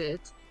cooked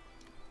it.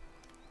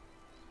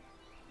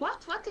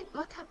 What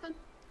happened?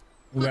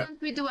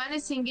 Couldn't we do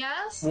anything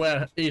else?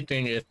 We're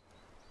eating it.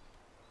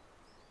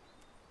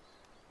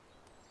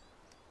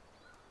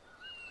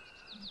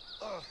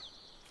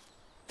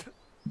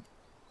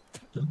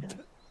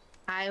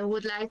 I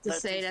would like to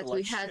say that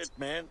we tasted had like shit,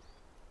 man.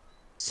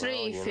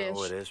 three Well, fish, you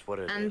know, it is what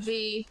it and is.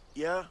 we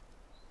Yeah,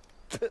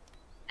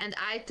 and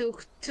I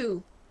took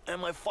two.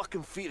 and my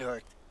fucking feet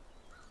hurt.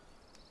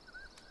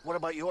 What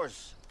about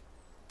yours?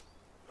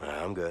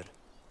 I'm good.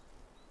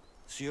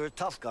 So you're a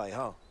tough guy,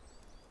 huh?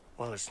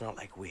 Well, it's not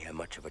like we have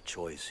much of a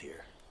choice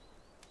here.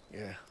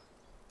 Yeah.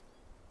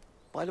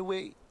 By the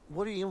way,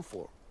 what are you in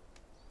for?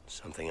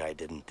 Something I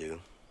didn't do.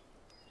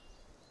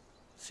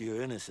 So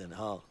you're innocent,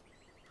 huh?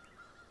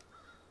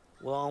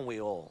 Well, aren't we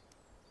all?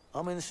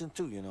 I'm innocent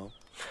too, you know.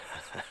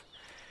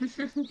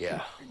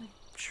 Yeah,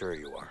 sure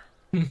you are.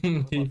 What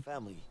about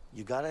family?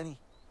 You got any?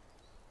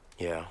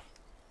 Yeah.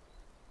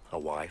 A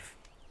wife.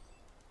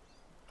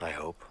 I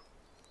hope.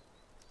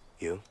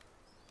 You?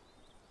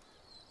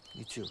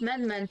 Me too.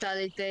 Man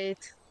mentality.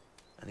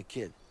 And a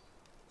kid.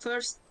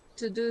 First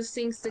to do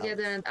things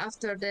together, and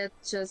after that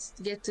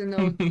just get to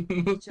know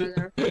each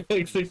other.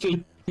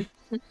 Exactly.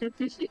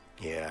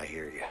 Yeah, I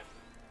hear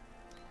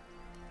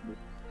you.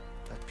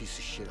 That piece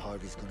of shit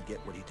Harvey's gonna get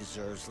what he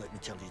deserves, let me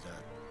tell you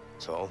that.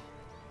 So,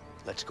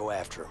 let's go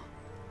after him.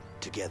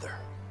 Together.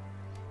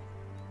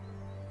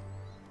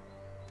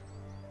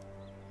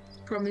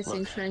 Promising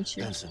Look,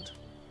 friendship. Vincent,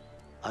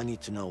 I need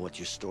to know what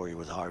your story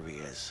with Harvey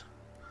is.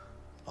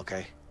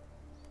 Okay?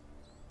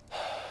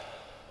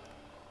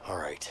 All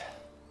right.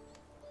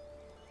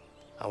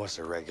 I was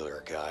a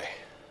regular guy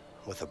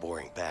with a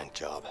boring bank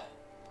job.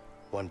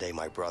 One day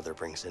my brother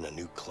brings in a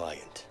new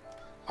client,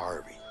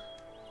 Harvey.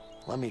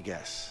 Let me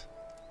guess.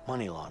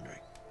 Money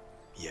laundering.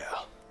 Yeah.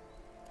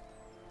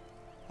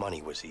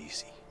 Money was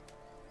easy,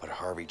 but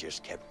Harvey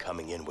just kept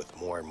coming in with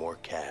more and more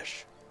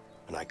cash,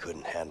 and I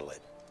couldn't handle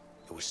it.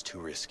 It was too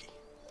risky,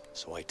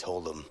 so I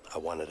told him I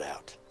wanted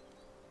out.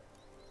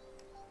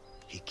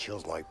 He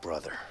killed my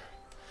brother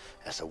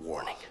as a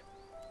warning.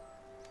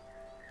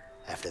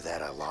 After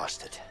that, I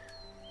lost it.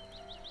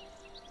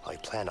 I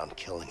planned on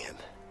killing him,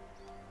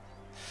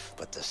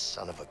 but the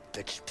son of a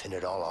bitch pinned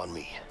it all on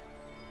me.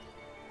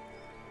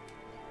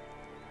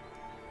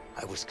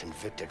 I was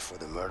convicted for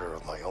the murder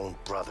of my own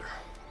brother.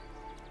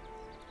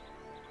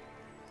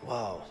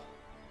 Wow.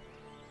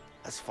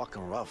 That's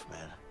fucking rough,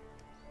 man.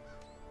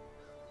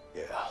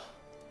 Yeah.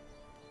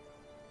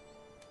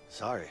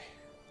 Sorry.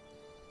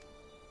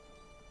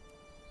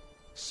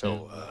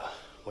 So,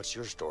 what's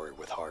your story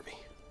with Harvey?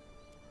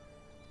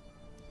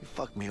 You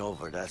fucked me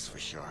over, that's for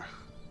sure.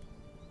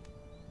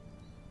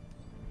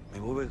 I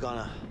mean, we were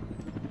gonna...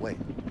 Wait,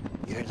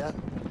 you heard that?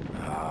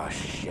 Ah,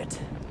 shit.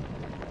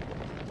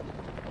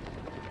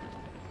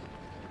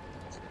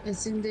 I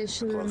think they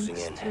should Closing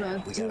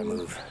in. We gotta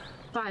move.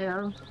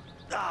 fire.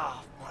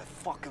 Ah, my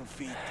fucking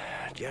feet.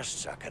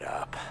 Just suck it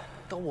up.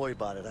 Don't worry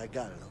about it, I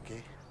got it,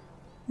 okay?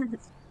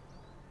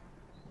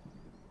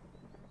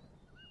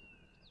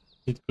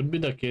 It could be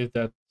the case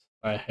that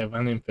I have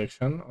an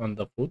infection on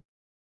the foot.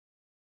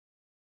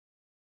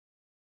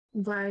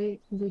 Why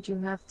would you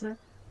have that?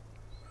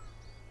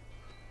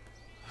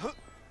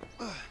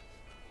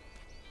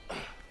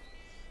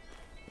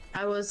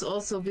 I was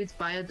also bit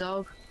by a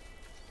dog.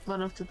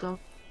 One of the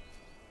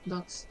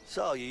dogs.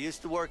 So, you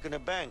used to work in a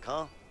bank,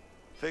 huh?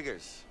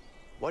 Figures.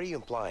 What are you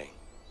implying?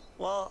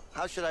 Well,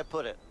 how should I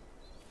put it?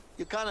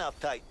 You're kind of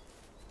uptight.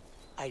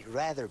 I'd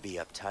rather be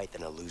uptight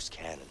than a loose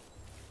cannon.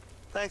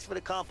 Thanks for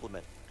the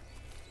compliment.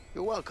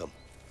 You're welcome.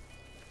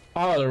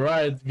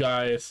 Alright,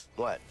 guys.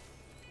 What?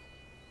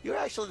 You're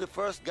actually the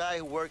first guy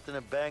who worked in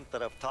a bank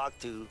that I've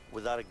talked to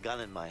without a gun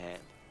in my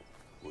hand.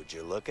 Would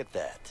you look at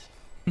that?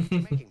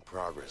 You're making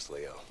progress,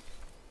 Leo.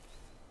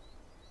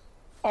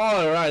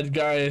 Alright,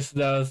 guys,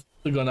 that's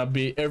gonna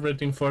be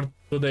everything for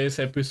today's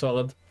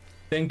episode.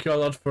 Thank you a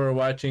lot for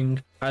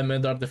watching. I'm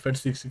Edward the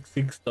First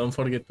 666. Don't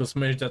forget to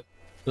smash that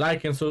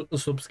like and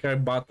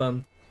subscribe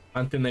button.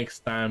 Until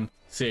next time,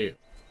 see you.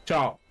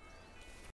 Ciao.